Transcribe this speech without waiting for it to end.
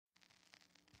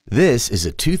This is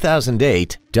a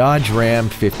 2008 Dodge Ram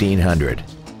 1500.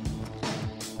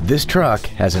 This truck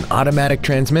has an automatic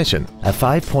transmission, a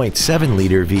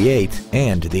 5.7-liter V8,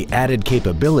 and the added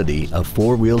capability of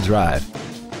four-wheel drive.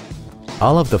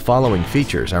 All of the following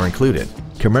features are included: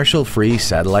 commercial-free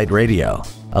satellite radio,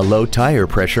 a low tire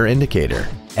pressure indicator,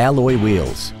 alloy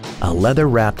wheels, a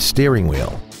leather-wrapped steering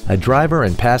wheel, a driver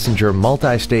and passenger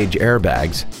multi-stage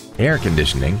airbags, air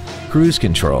conditioning, cruise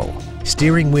control,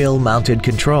 steering wheel mounted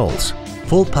controls,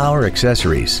 full power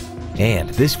accessories, and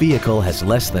this vehicle has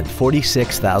less than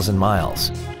 46,000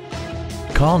 miles.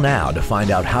 Call now to find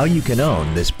out how you can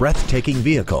own this breathtaking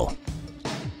vehicle.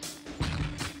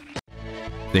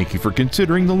 Thank you for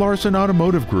considering the Larson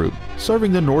Automotive Group,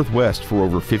 serving the Northwest for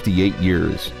over 58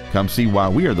 years. Come see why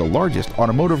we are the largest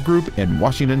automotive group in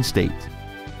Washington State.